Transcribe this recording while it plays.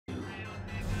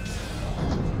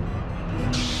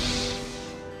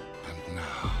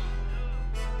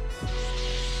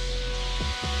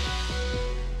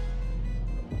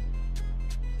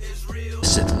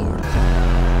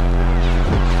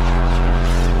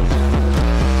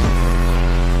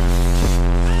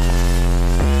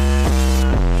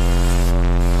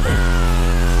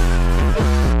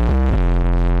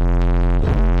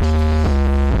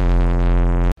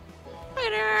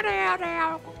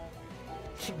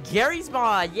Gary's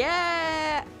mod,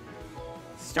 yeah!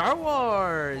 Star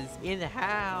Wars in the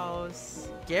house.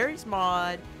 Gary's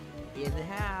mod in the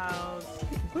house.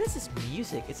 What is this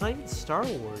music? It's not even Star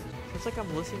Wars. It's like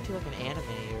I'm listening to like an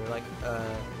anime or like a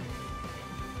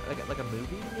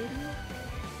movie maybe.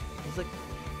 It's like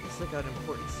an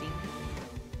important scene.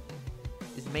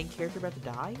 Is the main character about to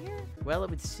die here? Well, it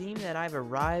would seem that I've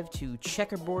arrived to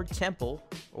Checkerboard Temple,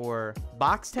 or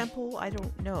Box Temple? I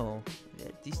don't know.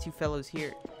 These two fellows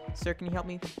here. Sir, can you help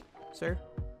me? Sir?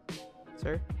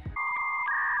 Sir?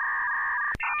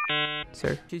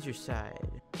 Sir? Choose your side.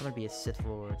 I'm gonna be a Sith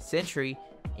Lord. Sentry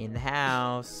in the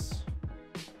house.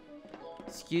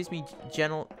 Excuse me,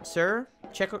 Sir?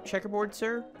 Checkerboard,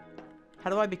 sir? How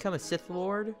do I become a Sith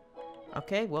Lord?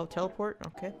 Okay, well, teleport,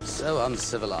 okay. So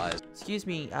uncivilized. Excuse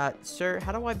me, sir,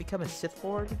 how do I become a Sith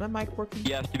Lord? Is my mic working?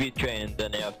 You have to be trained,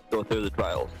 then you have to go through the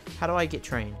trials. How do I get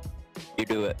trained? You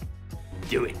do it.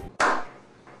 Do it.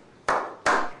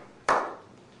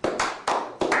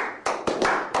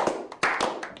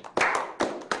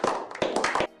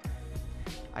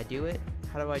 I do it?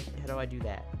 How do I do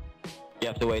that? You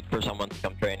have to wait for someone to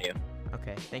come train you.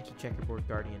 Okay, thank you, Checkerboard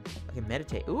Guardian. Okay,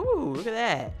 meditate. Ooh, look at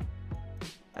that.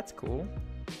 That's cool.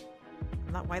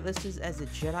 I'm not whitelisted as a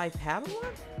Jedi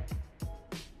Padawan?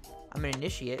 I'm an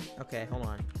initiate. Okay, hold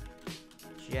on.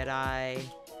 Jedi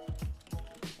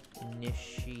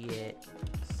Initiate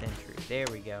Sentry. There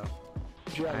we go.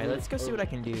 Alright, let's go see what I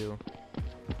can do.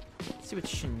 Let's see what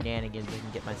shenanigans I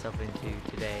can get myself into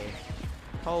today.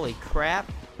 Holy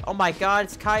crap. Oh my god,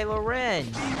 it's Kylo Ren.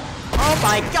 Oh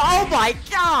my god, oh my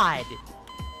god!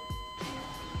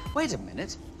 Wait a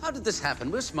minute. How did this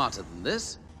happen? We're smarter than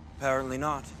this. Apparently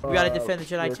not. We gotta defend the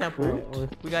Jedi Temple.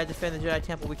 We gotta defend the Jedi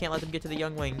Temple. We can't let them get to the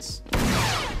younglings.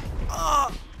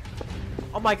 Oh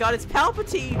my god, it's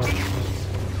Palpatine!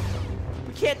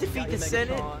 We can't defeat the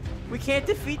Senate. We can't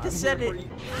defeat the Senate.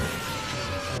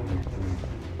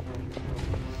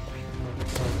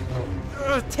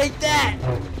 Take that!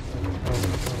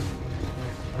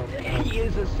 He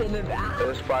is a Senate.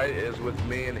 This fight is with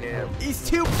me and him. He's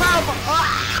too powerful!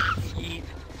 Ah!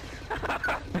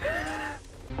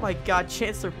 Oh my god,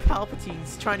 Chancellor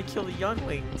Palpatine's trying to kill the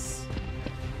younglings.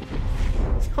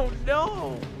 Oh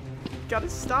no! Gotta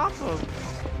stop him!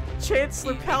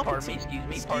 Chancellor Palpatine! Excuse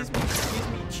me,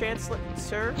 Chancellor,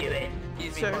 sir? Do it.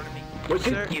 Excuse me, Sir? pardon me.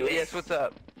 Sir? Yes, what's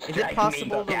up? Is it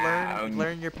possible to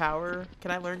learn your power?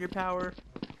 Can I learn your power?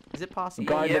 Is it possible?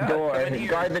 Guard the door.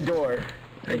 Guard the door.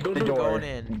 I'm going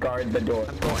in. Guard the door.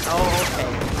 I'm going. Oh, okay.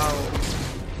 Oh.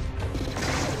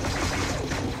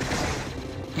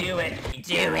 Do it.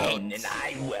 Do it. And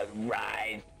I will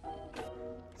rise.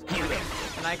 Do it.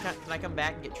 Can I come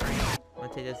back and get trained?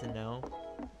 Monte doesn't know.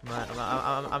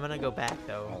 I'm gonna go back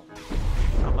though.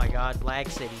 Oh my god, Lag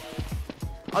City.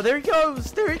 Oh, there he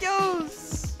goes! There he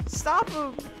goes! Stop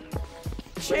him!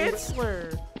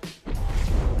 Chancellor!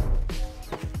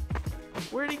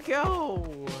 Where'd he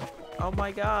go? Oh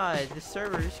my god, the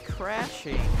server is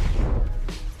crashing.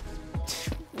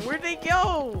 Where'd they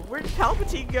go? Where'd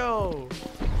Palpatine go?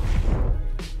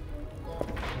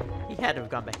 He had to have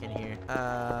gone back in here.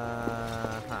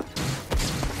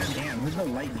 Damn, there's no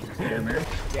lightning here, man.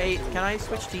 Hey, can I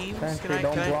switch teams?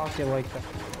 Don't block it like that.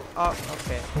 Oh,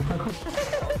 okay.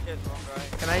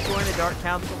 Can I join the Dark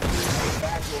Council?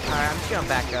 Alright, I'm just gonna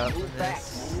back up.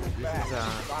 This is,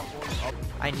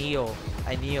 I kneel.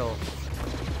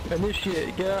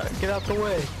 Initiate. Get out the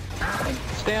way.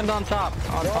 Stand on top.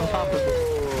 On top of it.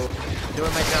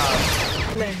 Doing my job.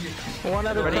 One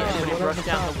at a Ready time. to rush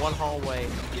down the one hallway.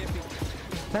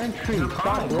 Sentry,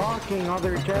 stop blocking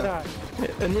other Jedi.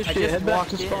 Initiate. Head back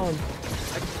to spawn.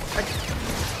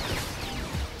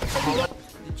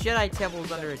 The Jedi Temple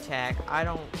is under attack. I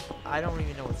don't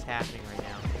even know what's happening right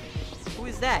now. Who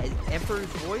is that? Is Emperor's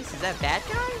voice? Is that bad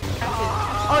guy?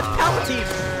 Oh, it's Palpatine!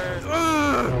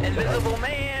 Invisible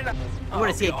man! I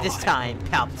want to see it this time,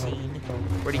 Palpatine.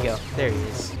 Where'd he go? There he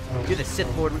is. You're the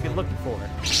Sith Lord we've been looking for.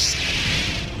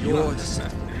 You're the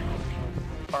Sith.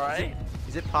 Alright.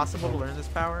 Is it possible to learn this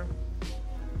power?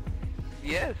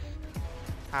 Yes.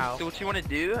 How? So what you want to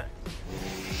do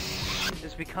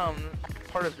is become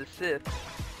part of the Sith.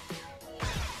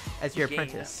 As your gain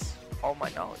apprentice. All my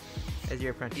knowledge. As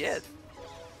your apprentice. Yes.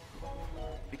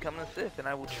 Become a Sith, and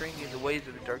I will train you in the ways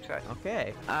of the dark side.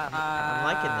 Okay. I'm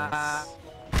liking this.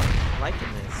 I'm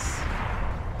liking this.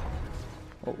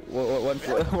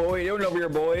 What are you doing over here,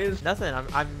 boys? Nothing.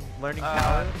 I'm learning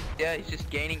power. Yeah, he's just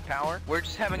gaining power. We're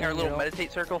just having our little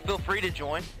meditate circle. Feel free to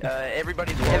join.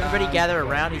 Everybody gather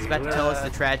around. He's about to tell us the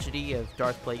tragedy of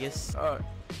Darth Plagueis. Oh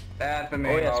yes,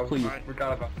 please.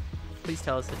 Please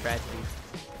tell us the tragedy.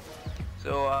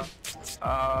 So,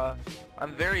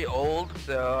 I'm very old,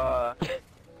 so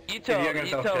you tell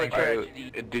the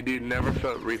tragedy. Did you never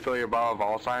refill your bottle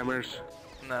of Alzheimer's?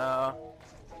 No,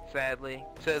 sadly.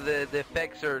 So the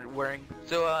effects are wearing.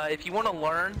 So if you want to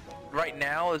learn, right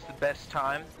now is the best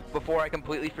time before I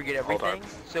completely forget everything.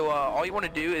 So all you want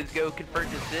to do is go convert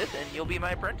to Sith, and you'll be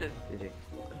my apprentice.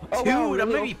 Oh, dude, I'm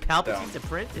gonna be Palpatine's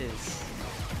apprentice.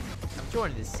 I'm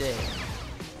joining the Sith.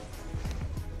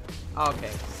 Okay,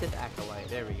 Sith acolyte.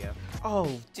 There we go.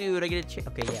 Oh, dude, I get a chance.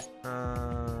 Okay, yeah.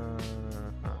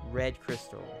 Red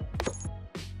crystal.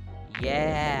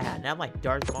 Yeah, now I'm like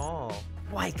Darth Maul.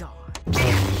 My God.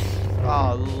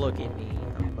 Oh, look at me.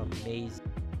 I'm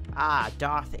amazing. Ah,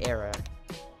 Darth era.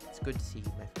 It's good to see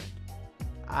you, my friend.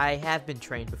 I have been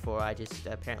trained before. I just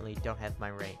apparently don't have my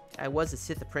rank. I was a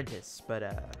Sith apprentice, but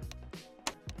I'm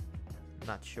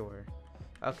not sure.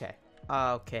 Okay.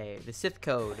 Okay, the Sith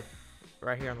code.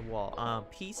 Right here on the wall.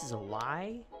 Peace is a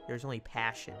lie. There's only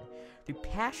passion. Through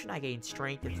passion, I gain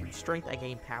strength, and through strength, I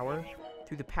gain power.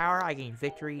 Through the power, I gain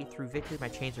victory. Through victory, my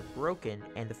chains are broken,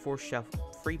 and the Force shall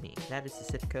free me. That is the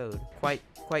Sith code. Quite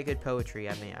good poetry,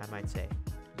 I might say.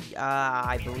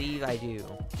 I believe I do.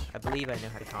 I believe I know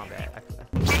how to combat.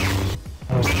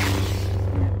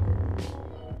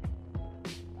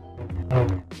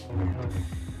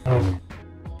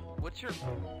 What's your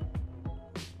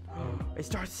It's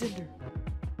Darth Cinder.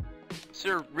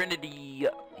 Serenity?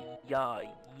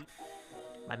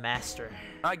 My master.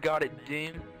 I got it,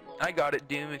 Doom. I got it,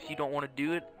 Doom. If you don't want to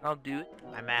do it, I'll do it.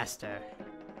 My master.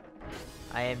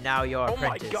 I am now your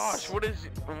apprentice. Oh my gosh! What is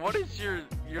your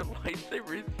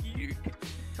lightsaber? Is huge.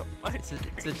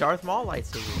 It's a Darth Maul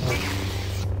lightsaber.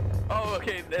 Oh,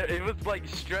 okay. It was like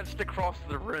stretched across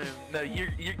the room. No,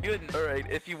 you're good. All right.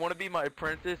 If you want to be my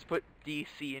apprentice, put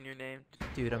DC in your name.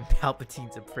 Dude, I'm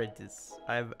Palpatine's apprentice.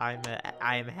 I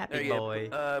am a happy boy.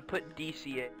 Put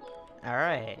DC in. All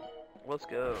right. Let's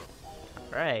go.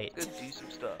 All right. Let's do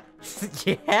some stuff.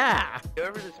 Yeah. Go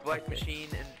over to this black machine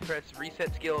and press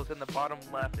reset skills in the bottom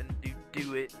left and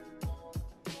do it.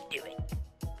 Do it.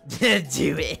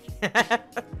 Do it.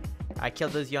 I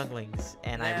killed those younglings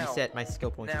and I reset my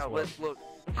skill points as well. Now let's look.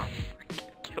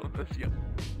 Kill those young.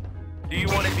 Do you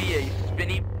want to be a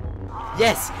spinny?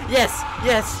 Yes. Yes.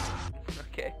 Yes.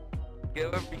 Okay. Go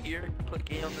over here.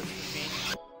 Click A on this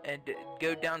machine and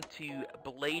go down to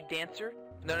Blade Dancer.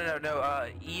 No.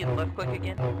 E and left click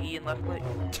again. E and left click.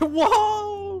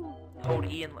 Whoa!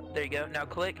 Hold E and there you go. Now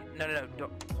click. No.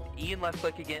 Don't. E and left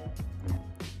click again.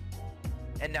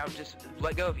 And now just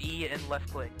let go of E and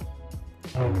left click.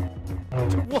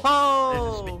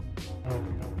 Whoa!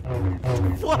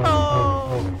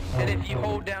 Whoa! And if you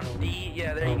hold down D,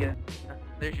 yeah, there you go.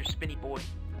 There's your spinny boy.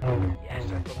 Yes,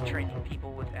 I love training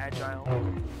people with agile.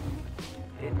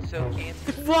 It's so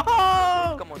cancer.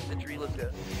 Whoa! Come on, Sentry, let's go.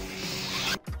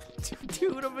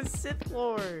 Dude, I'm a Sith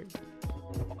Lord.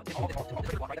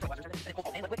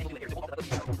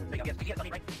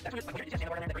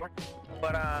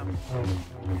 But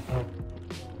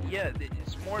yeah,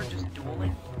 it's more just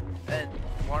dueling and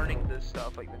learning this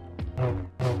stuff like that.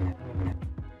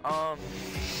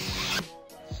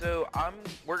 So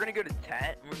we're gonna go to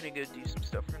Tat and we're gonna go do some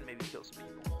stuff. We're gonna maybe kill some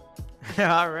people.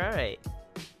 All right.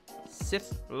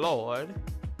 Sith Lord.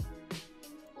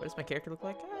 What does my character look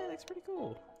like? It looks pretty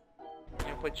cool. You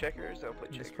wanna play checkers? I'll play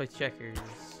checkers. Let's play checkers.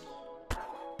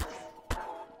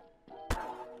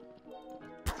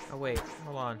 Oh wait,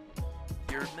 hold on.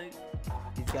 Your move.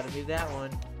 He's gotta move that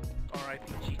one.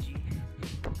 R.I.P. GG.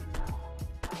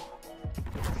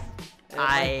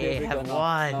 I have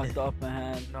won. Knocked off my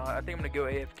hand. No, I think I'm gonna go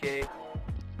AFK.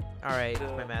 Alright,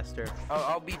 my master.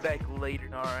 I'll be back later.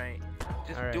 Alright.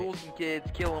 Just duel some kids,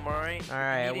 kill them, alright?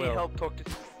 Alright, I will. If you need help, talk to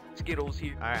Skittles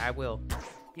here. Alright, I will.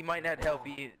 He might not help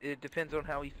you. It depends on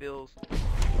how he feels.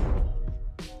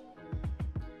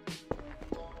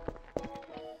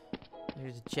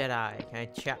 There's a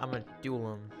Jedi. Can I'm gonna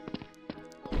duel him.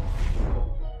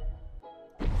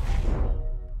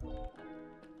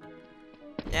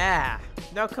 Yeah!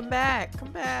 No, come back!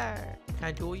 Come back! Can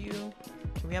I duel you?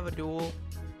 Can we have a duel?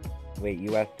 Wait,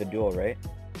 you asked the duel, right?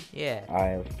 Yeah.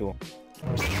 Alright, let's duel.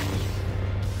 Oh,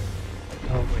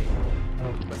 wait.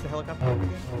 What's the helicopter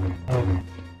again?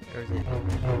 Or is it?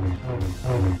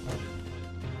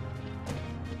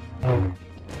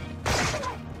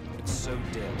 It's so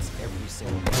dense every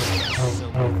single day. There's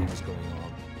so many things going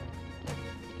on.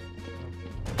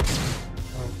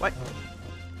 What?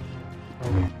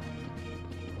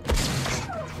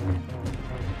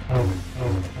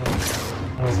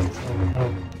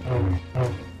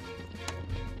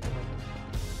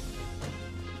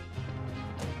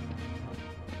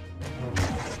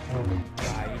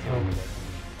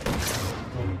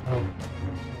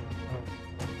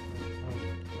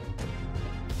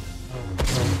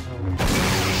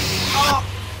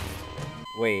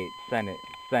 Wait, Senate.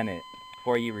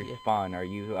 Before you respawn, are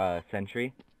you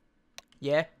sentry?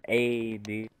 Yeah. Hey,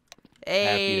 dude. Hey.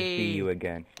 Happy to see you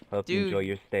again. Hope you enjoy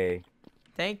your stay.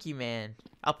 Thank you, man.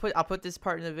 I'll put this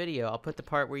part in the video. I'll put the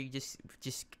part where you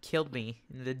just killed me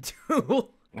in the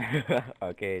duel.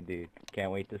 Okay, dude.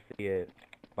 Can't wait to see it.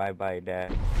 Bye-bye,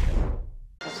 Dad.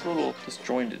 It's a little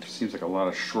disjointed. Seems like a lot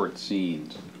of short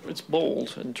scenes. It's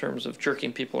bold in terms of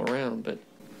jerking people around, but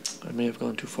I may have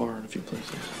gone too far in a few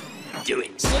places. Do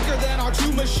it. Slicker than our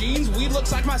two machines. We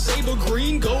looks like my saber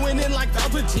green. Going in like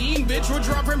Palpatine. Bitch, we're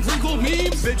dropping prequel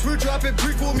memes. Bitch, we're dropping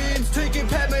prequel memes. Taking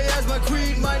Padme as my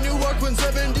queen. My new work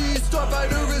 170.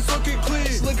 Starfighter is looking clean.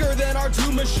 Slicker than our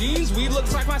two machines. We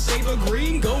looks like my saber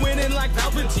green. Going in like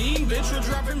Palpatine. Bitch, we're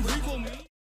dropping prequel memes.